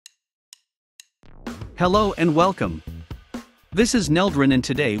Hello and welcome. This is Neldrin and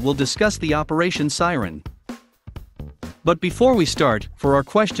today we'll discuss the Operation Siren. But before we start, for our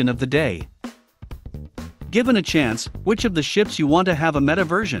question of the day. Given a chance, which of the ships you want to have a meta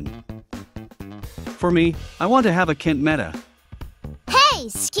version? For me, I want to have a Kent meta. Hey,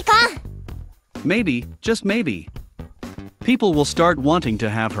 好きか? Maybe, just maybe. People will start wanting to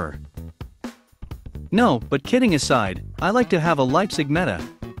have her. No, but kidding aside, I like to have a Leipzig meta.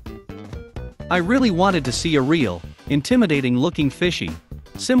 I really wanted to see a real, intimidating-looking fishy,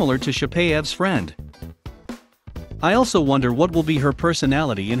 similar to Shapeyev's friend. I also wonder what will be her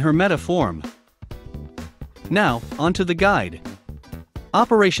personality in her meta form. Now, onto the guide.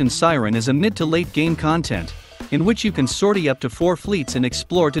 Operation Siren is a mid to late game content, in which you can sortie up to 4 fleets and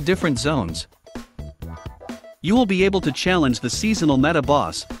explore to different zones. You will be able to challenge the seasonal meta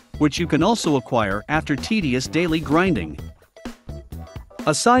boss, which you can also acquire after tedious daily grinding.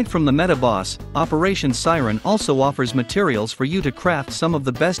 Aside from the meta boss, Operation Siren also offers materials for you to craft some of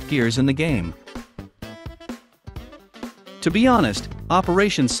the best gears in the game. To be honest,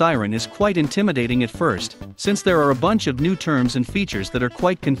 Operation Siren is quite intimidating at first, since there are a bunch of new terms and features that are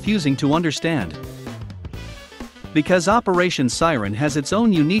quite confusing to understand. Because Operation Siren has its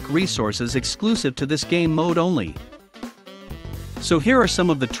own unique resources exclusive to this game mode only. So here are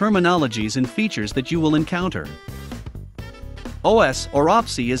some of the terminologies and features that you will encounter. OS or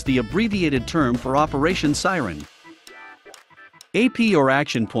OpSi is the abbreviated term for Operation Siren. AP or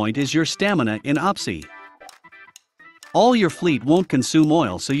action point is your stamina in OpSi. All your fleet won't consume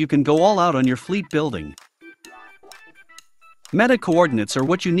oil, so you can go all out on your fleet building. Meta coordinates are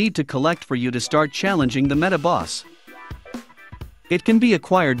what you need to collect for you to start challenging the meta boss. It can be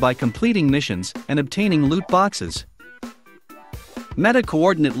acquired by completing missions and obtaining loot boxes. Meta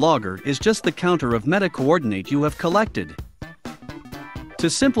coordinate logger is just the counter of meta coordinate you have collected. To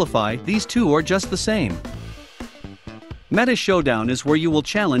simplify, these two are just the same. Meta Showdown is where you will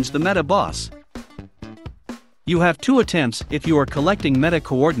challenge the meta boss. You have 2 attempts if you are collecting meta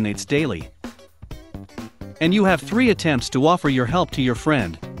coordinates daily. And you have 3 attempts to offer your help to your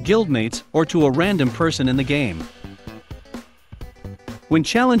friend, guildmates, or to a random person in the game. When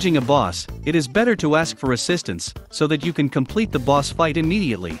challenging a boss, it is better to ask for assistance, so that you can complete the boss fight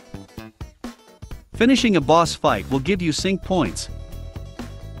immediately. Finishing a boss fight will give you sync points.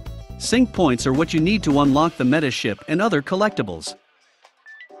 Sync points are what you need to unlock the meta ship and other collectibles.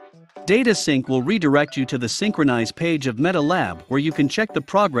 Data sync will redirect you to the synchronize page of Meta Lab, where you can check the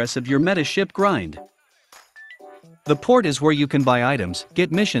progress of your meta ship grind. The port is where you can buy items,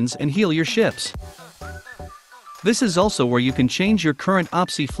 get missions, and heal your ships. This is also where you can change your current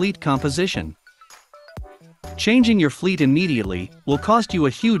OpSi fleet composition. Changing your fleet immediately will cost you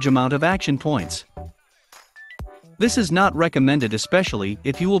a huge amount of action points. This is not recommended, especially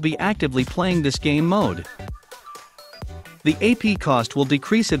if you will be actively playing this game mode. The AP cost will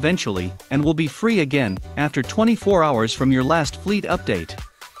decrease eventually and will be free again after 24 hours from your last fleet update.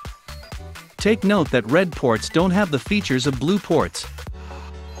 Take note that red ports don't have the features of blue ports.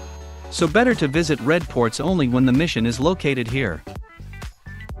 So better to visit red ports only when the mission is located here.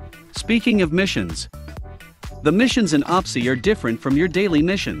 Speaking of missions, the missions in OpSi are different from your daily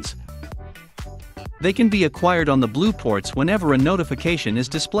missions. They can be acquired on the blue ports whenever a notification is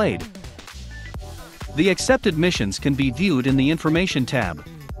displayed. The accepted missions can be viewed in the Information tab.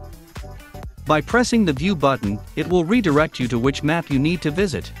 By pressing the View button, it will redirect you to which map you need to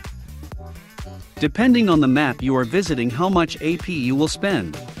visit. Depending on the map you are visiting, how much AP you will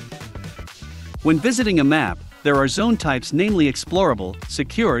spend. When visiting a map, there are zone types, namely explorable,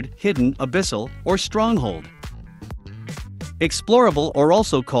 secured, hidden, abyssal, or stronghold. Explorable, or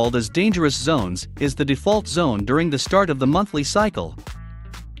also called as dangerous zones, is the default zone during the start of the monthly cycle.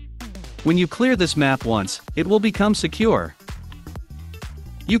 When you clear this map once, it will become secure.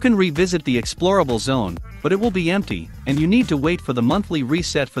 You can revisit the explorable zone, but it will be empty, and you need to wait for the monthly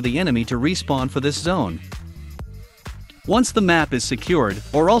reset for the enemy to respawn for this zone. Once the map is secured,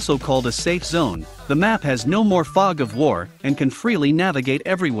 or also called a safe zone, the map has no more fog of war, and can freely navigate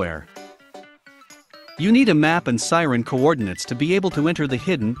everywhere. You need a map and siren coordinates to be able to enter the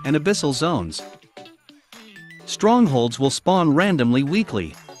hidden and abyssal zones. Strongholds will spawn randomly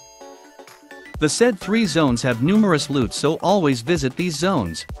weekly. The said 3 zones have numerous loot, so always visit these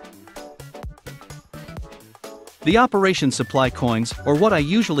zones. The Operation Supply coins, or what I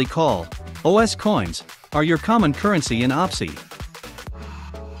usually call OS coins, are your common currency in OpSi.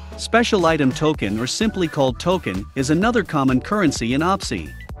 Special Item Token, or simply called token, is another common currency in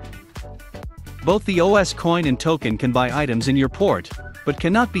OpSi. Both the OS coin and token can buy items in your port, but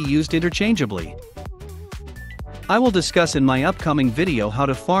cannot be used interchangeably. I will discuss in my upcoming video how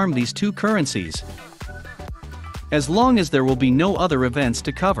to farm these 2 currencies. as long as there will be no other events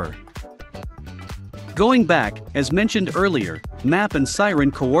to cover. Going back, as mentioned earlier, map and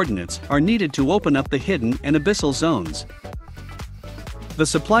Siren coordinates are needed to open up the hidden and abyssal zones. The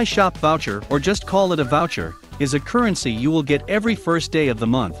supply shop voucher, or just call it a voucher, is a currency you will get every first day of the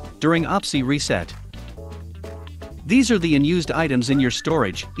month, during OpSi reset. These are the unused items in your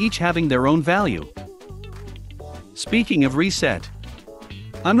storage, each having their own value. Speaking of reset,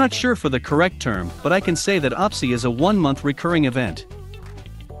 I'm not sure for the correct term, but I can say that OpSi is a 1-month recurring event.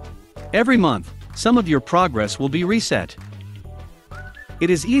 Every month, some of your progress will be reset. It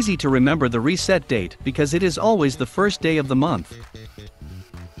is easy to remember the reset date because it is always the first day of the month.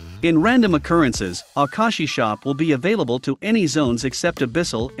 In random occurrences, Akashi Shop will be available to any zones except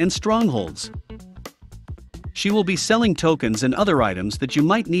Abyssal and Strongholds. She will be selling tokens and other items that you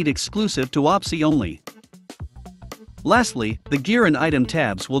might need exclusive to OpSi only. Lastly, the gear and item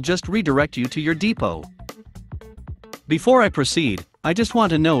tabs will just redirect you to your depot. Before I proceed, I just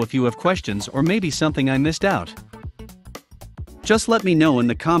want to know if you have questions or maybe something I missed out. Just let me know in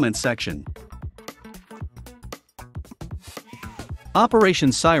the comments section.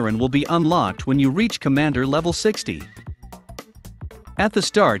 Operation Siren will be unlocked when you reach Commander level 60. At the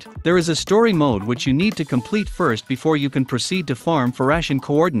start, there is a story mode which you need to complete first before you can proceed to farm for Ashen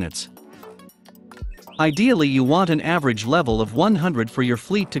coordinates. Ideally, you want an average level of 100 for your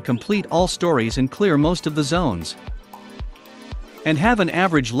fleet to complete all stories and clear most of the zones. And have an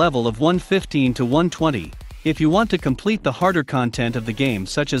average level of 115 to 120, if you want to complete the harder content of the game,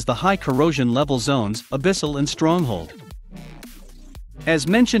 such as the high corrosion level zones, Abyssal and Stronghold. As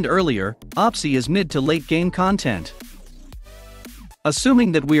mentioned earlier, OpSi is mid to late game content.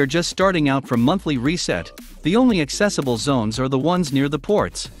 Assuming that we are just starting out from monthly reset, the only accessible zones are the ones near the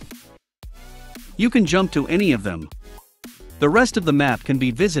ports. You can jump to any of them. The rest of the map can be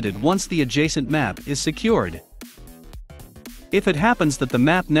visited once the adjacent map is secured. If it happens that the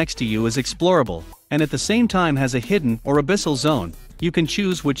map next to you is explorable, and at the same time has a hidden or abyssal zone, you can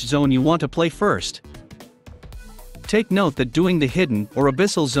choose which zone you want to play first. Take note that doing the hidden or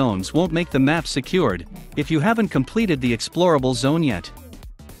abyssal zones won't make the map secured, if you haven't completed the explorable zone yet.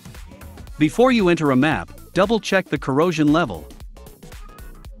 Before you enter a map, double check the corrosion level.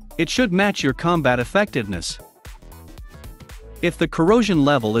 It should match your combat effectiveness. If the corrosion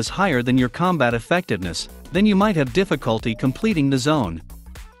level is higher than your combat effectiveness, then you might have difficulty completing the zone.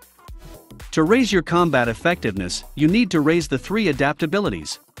 To raise your combat effectiveness, you need to raise the 3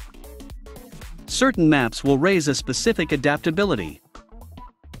 adaptabilities. Certain maps will raise a specific adaptability.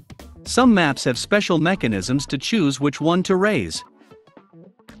 Some maps have special mechanisms to choose which one to raise.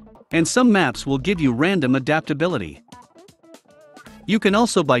 And some maps will give you random adaptability. You can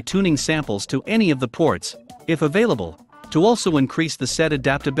also buy tuning samples to any of the ports, if available, to also increase the set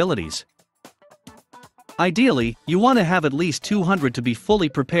adaptabilities. Ideally, you want to have at least 200 to be fully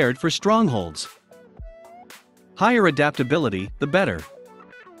prepared for strongholds. Higher adaptability, the better.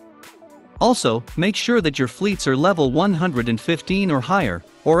 Also, make sure that your fleets are level 115 or higher,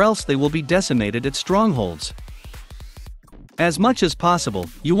 or else they will be decimated at strongholds. As much as possible,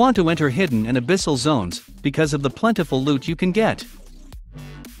 you want to enter hidden and abyssal zones, because of the plentiful loot you can get.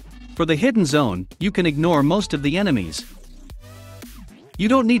 For the hidden zone, you can ignore most of the enemies. You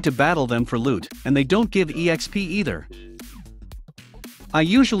don't need to battle them for loot, and they don't give EXP either. I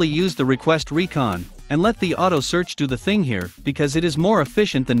usually use the request recon, and let the auto search do the thing here, because it is more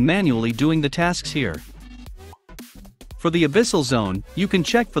efficient than manually doing the tasks here. For the abyssal zone, you can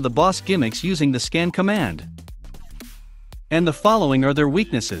check for the boss gimmicks using the scan command. And the following are their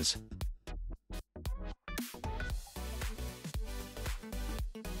weaknesses.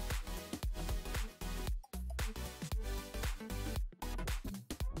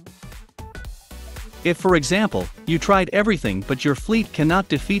 If, for example, you tried everything but your fleet cannot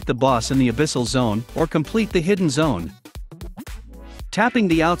defeat the boss in the abyssal zone or complete the hidden zone, tapping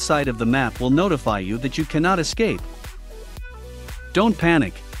the outside of the map will notify you that you cannot escape. Don't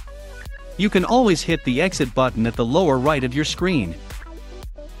panic. You can always hit the exit button at the lower right of your screen.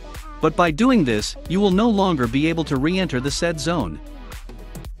 But by doing this, you will no longer be able to re-enter the said zone.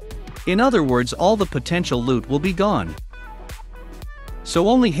 In other words, all the potential loot will be gone. So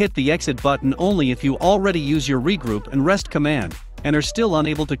only hit the exit button only if you already use your regroup and rest command, and are still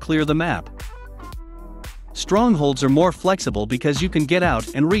unable to clear the map. Strongholds are more flexible because you can get out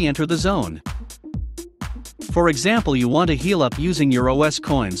and re-enter the zone. For example, you want to heal up using your OS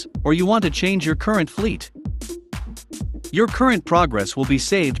coins, or you want to change your current fleet. Your current progress will be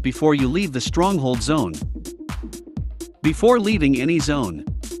saved before you leave the stronghold zone. Before leaving any zone,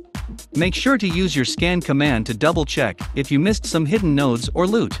 make sure to use your scan command to double check if you missed some hidden nodes or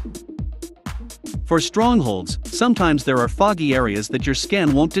loot. For strongholds, sometimes there are foggy areas that your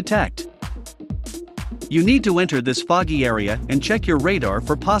scan won't detect. You need to enter this foggy area and check your radar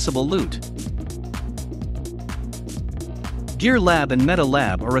for possible loot. Gear Lab and Meta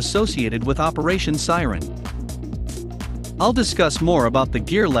Lab are associated with Operation Siren. I'll discuss more about the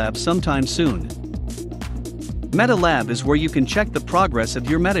Gear Lab sometime soon. Meta Lab is where you can check the progress of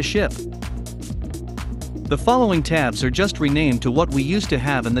your meta ship. The following tabs are just renamed to what we used to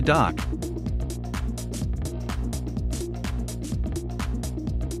have in the dock.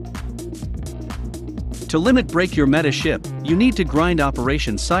 To limit break your meta ship, you need to grind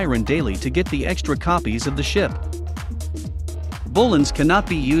Operation Siren daily to get the extra copies of the ship. Bullens cannot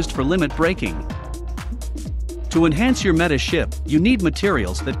be used for limit breaking. To enhance your meta ship, you need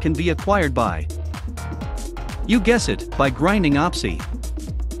materials that can be acquired by, you guess it, by grinding OpSi.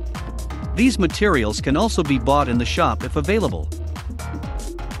 These materials can also be bought in the shop if available.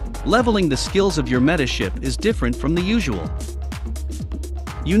 Leveling the skills of your meta ship is different from the usual.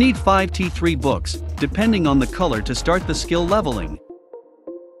 You need 5 T3 books, depending on the color, to start the skill leveling.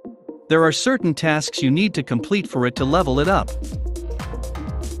 There are certain tasks you need to complete for it to level it up.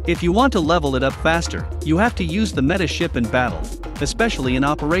 If you want to level it up faster, you have to use the meta ship in battle, especially in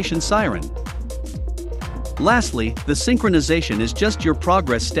Operation Siren. Lastly, the synchronization is just your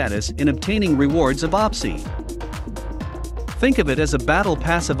progress status in obtaining rewards of OpSi. Think of it as a battle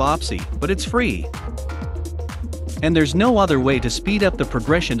pass of OpSi, but it's free. And there's no other way to speed up the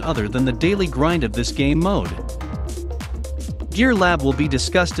progression other than the daily grind of this game mode. Gear Lab will be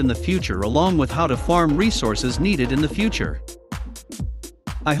discussed in the future along with how to farm resources needed in the future.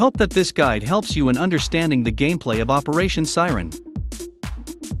 I hope that this guide helps you in understanding the gameplay of Operation Siren.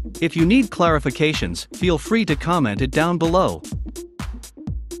 If you need clarifications, feel free to comment it down below.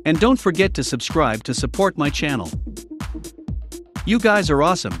 And don't forget to subscribe to support my channel. You guys are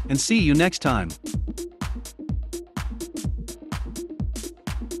awesome, and see you next time.